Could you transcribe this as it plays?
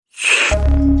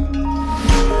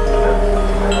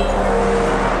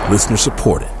Listener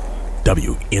supported.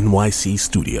 WNYC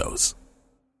Studios.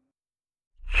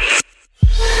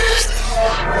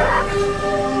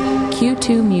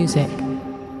 Q2 Music.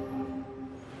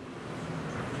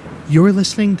 You're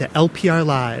listening to LPR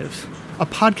Live, a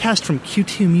podcast from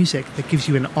Q2 Music that gives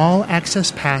you an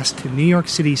all-access pass to New York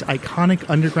City's iconic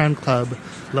underground club,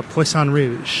 Le Poisson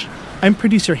Rouge. I'm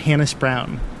producer Hannes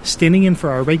Brown, standing in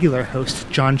for our regular host,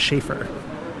 John Schaefer.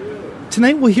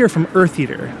 Tonight we'll hear from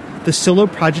Eartheater, the solo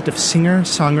project of singer,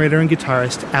 songwriter, and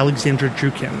guitarist Alexandra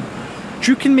Drukin.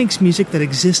 Drukin makes music that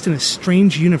exists in a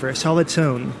strange universe all its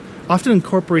own, often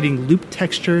incorporating loop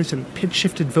textures and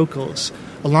pitch-shifted vocals,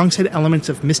 alongside elements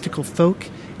of mystical folk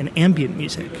and ambient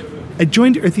music. I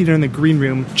joined Eartheater in the green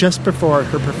room just before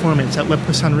her performance at Le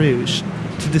Poisson Rouge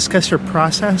to discuss her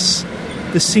process,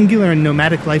 the singular and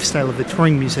nomadic lifestyle of the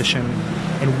touring musician,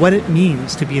 and what it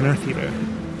means to be an Eartheater.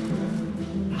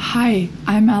 Hi,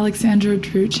 I'm Alexandra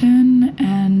Drukin,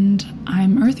 and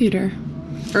I'm Eartheater.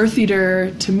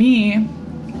 Eartheater, to me,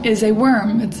 is a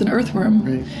worm. It's an earthworm.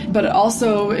 Right. But it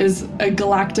also is a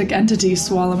galactic entity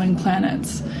swallowing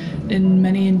planets. In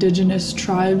many indigenous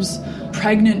tribes,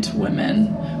 pregnant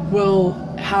women will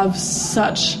have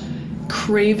such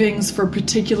cravings for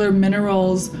particular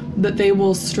minerals that they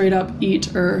will straight up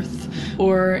eat earth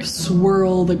or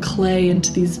swirl the clay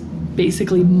into these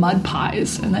basically mud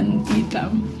pies and then eat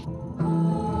them.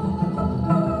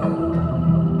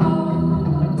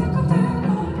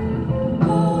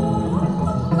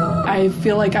 I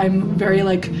feel like I'm very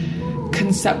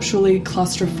conceptually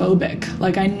claustrophobic.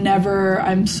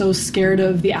 I'm so scared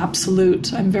of the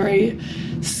absolute. I'm very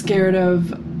scared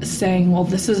of saying, well,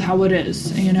 this is how it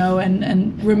is,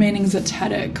 and remaining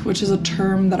zetetic, which is a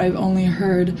term that I've only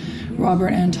heard Robert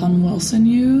Anton Wilson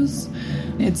use.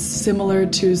 It's similar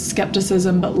to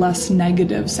skepticism, but less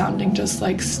negative sounding, just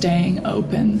like staying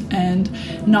open and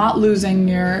not losing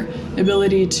your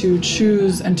ability to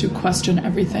choose and to question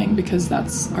everything, because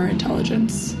that's our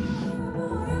intelligence.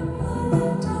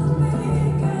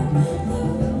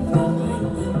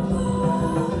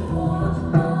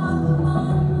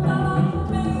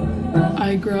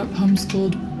 I grew up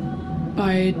homeschooled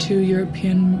by two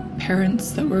European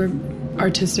parents that were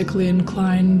artistically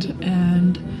inclined,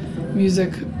 and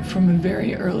music from a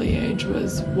very early age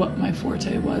was what my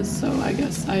forte was. So I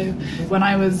guess when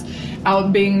I was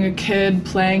out being a kid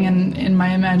playing in my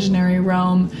imaginary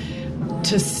realm,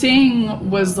 to sing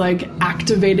was like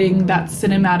activating that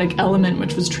cinematic element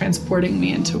which was transporting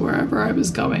me into wherever I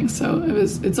was going. So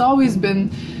it's always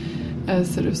been a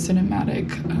sort of cinematic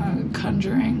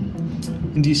conjuring.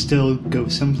 And do you still go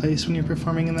someplace when you're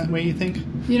performing in that way, you think?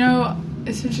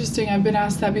 It's interesting. I've been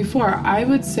asked that before. I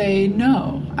would say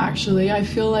no, actually. I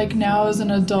feel like now as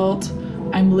an adult,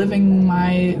 I'm living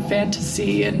my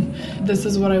fantasy, and this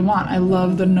is what I want. I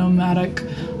love the nomadic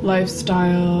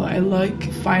lifestyle. I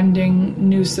like finding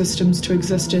new systems to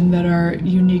exist in that are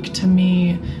unique to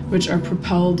me, which are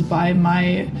propelled by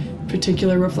my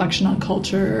particular reflection on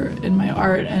culture in my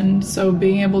art. And so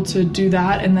being able to do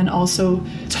that and then also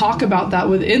talk about that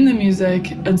within the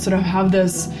music and sort of have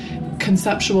this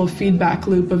conceptual feedback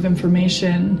loop of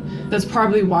information. That's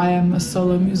probably why I'm a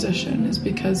solo musician, is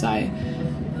because I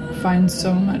find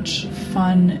so much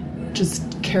fun just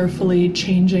carefully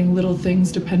changing little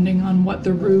things depending on what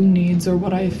the room needs or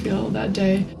what I feel that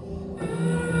day.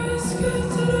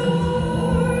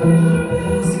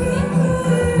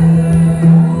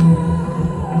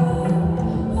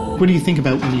 What do you think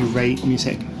about when you write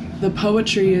music? The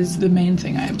poetry is the main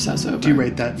thing I obsess over. Do you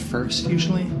write that first,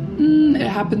 usually? It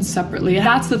happens separately.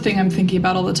 That's the thing I'm thinking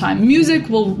about all the time. Music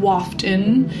will waft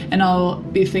in, and I'll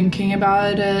be thinking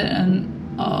about it, and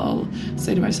I'll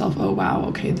say to myself, oh, wow,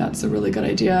 okay, that's a really good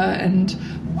idea, and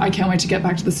I can't wait to get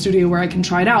back to the studio where I can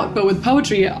try it out. But with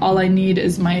poetry, all I need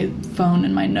is my phone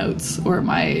and my notes, or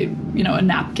my, a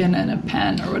napkin and a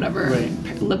pen or whatever, right.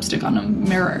 Lipstick on a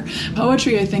mirror.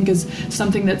 Poetry, I think, is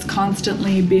something that's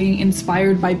constantly being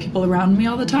inspired by people around me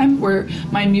all the time, where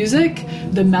my music,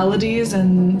 the melodies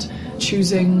and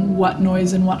choosing what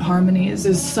noise and what harmonies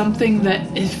is something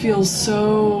that it feels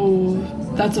so,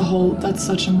 that's a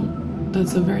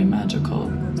very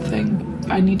magical thing.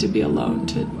 I need to be alone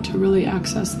to really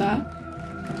access that.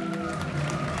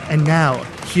 And now,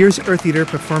 here's Eartheater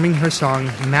performing her song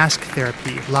Mask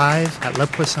Therapy live at Le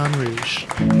Poisson Rouge.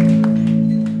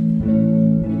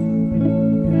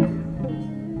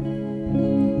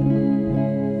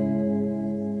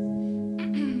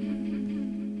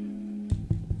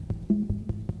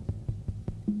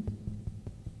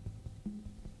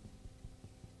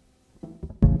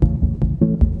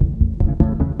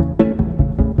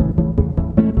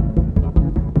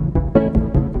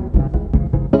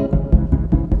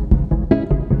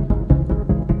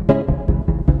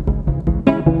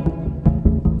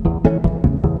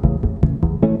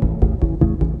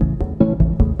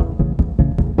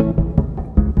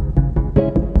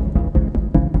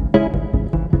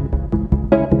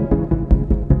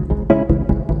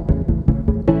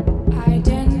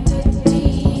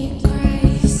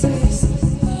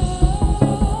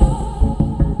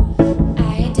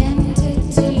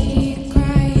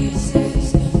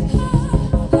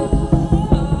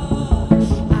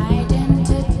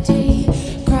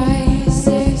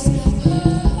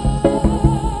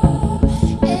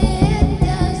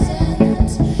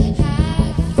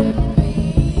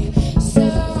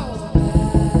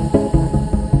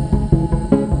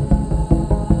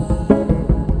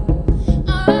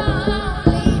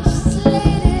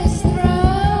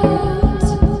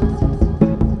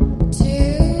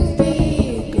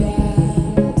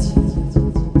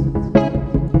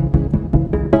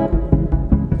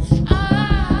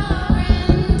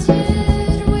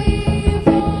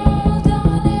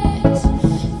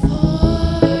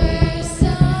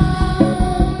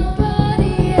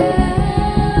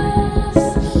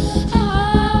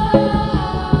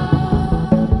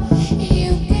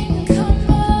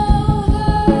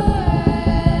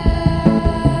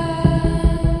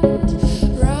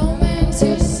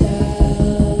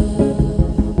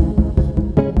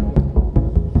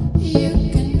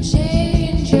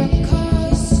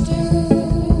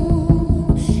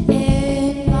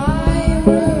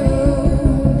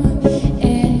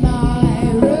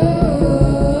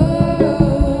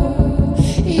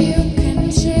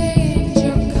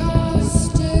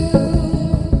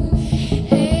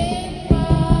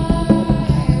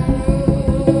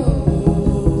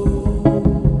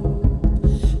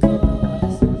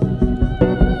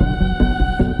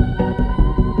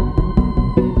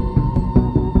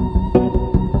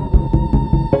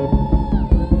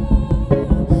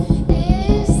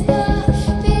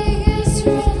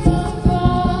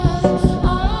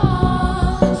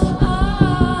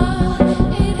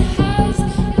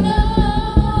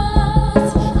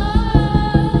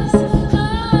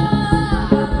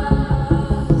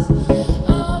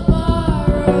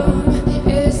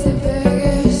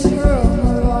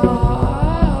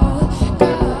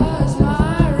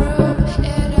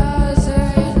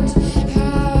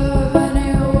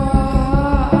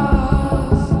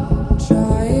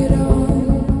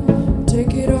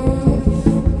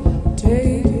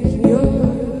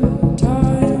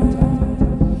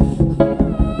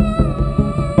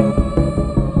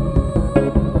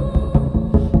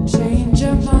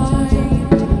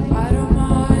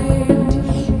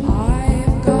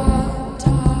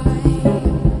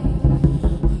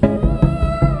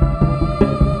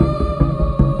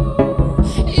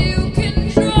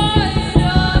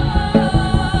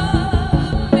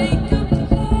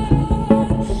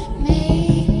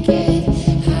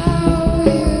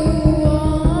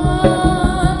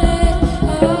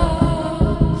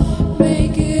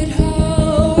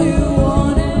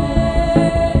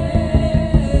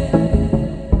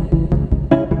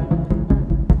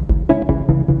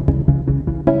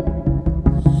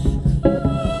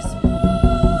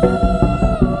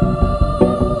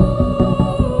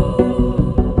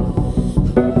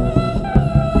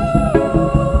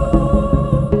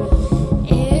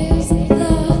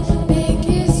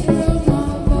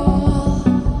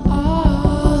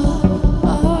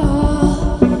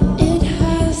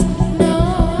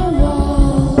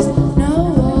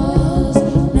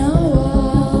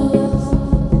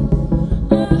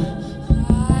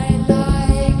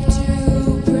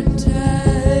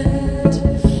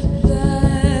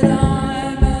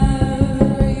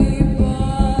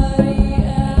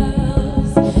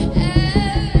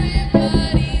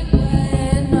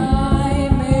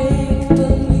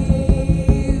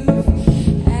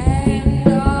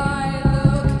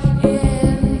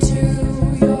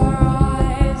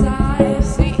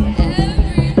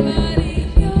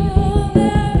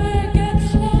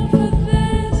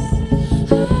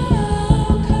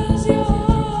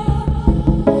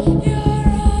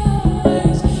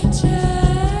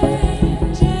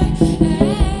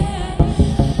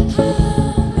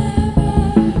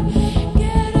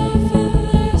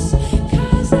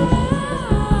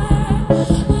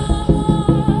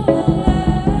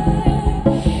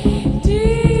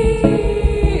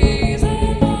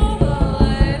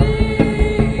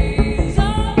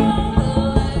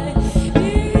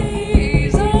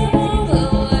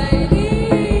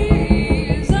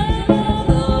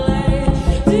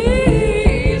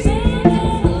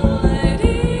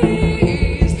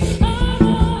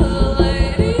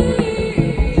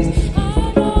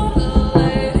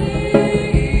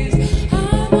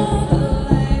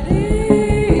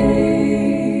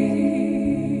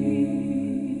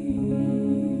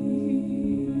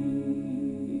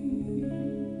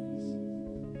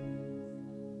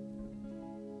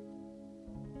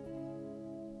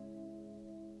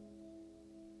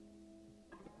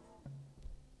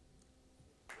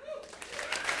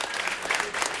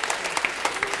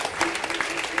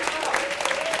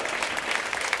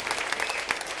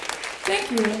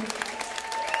 Thank you.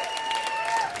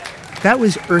 That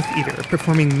was Eartheater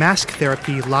performing Mask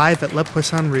Therapy live at Le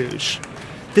Poisson Rouge.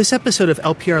 This episode of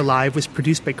LPR Live was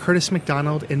produced by Curtis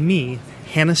McDonald and me,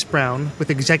 Hannes Brown, with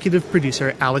executive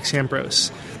producer Alex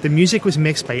Ambrose. The music was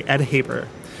mixed by Ed Haber.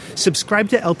 Subscribe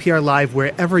to LPR Live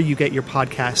wherever you get your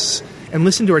podcasts, and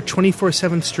listen to our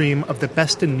 24/7 stream of the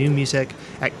best in new music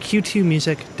at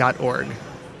q2music.org.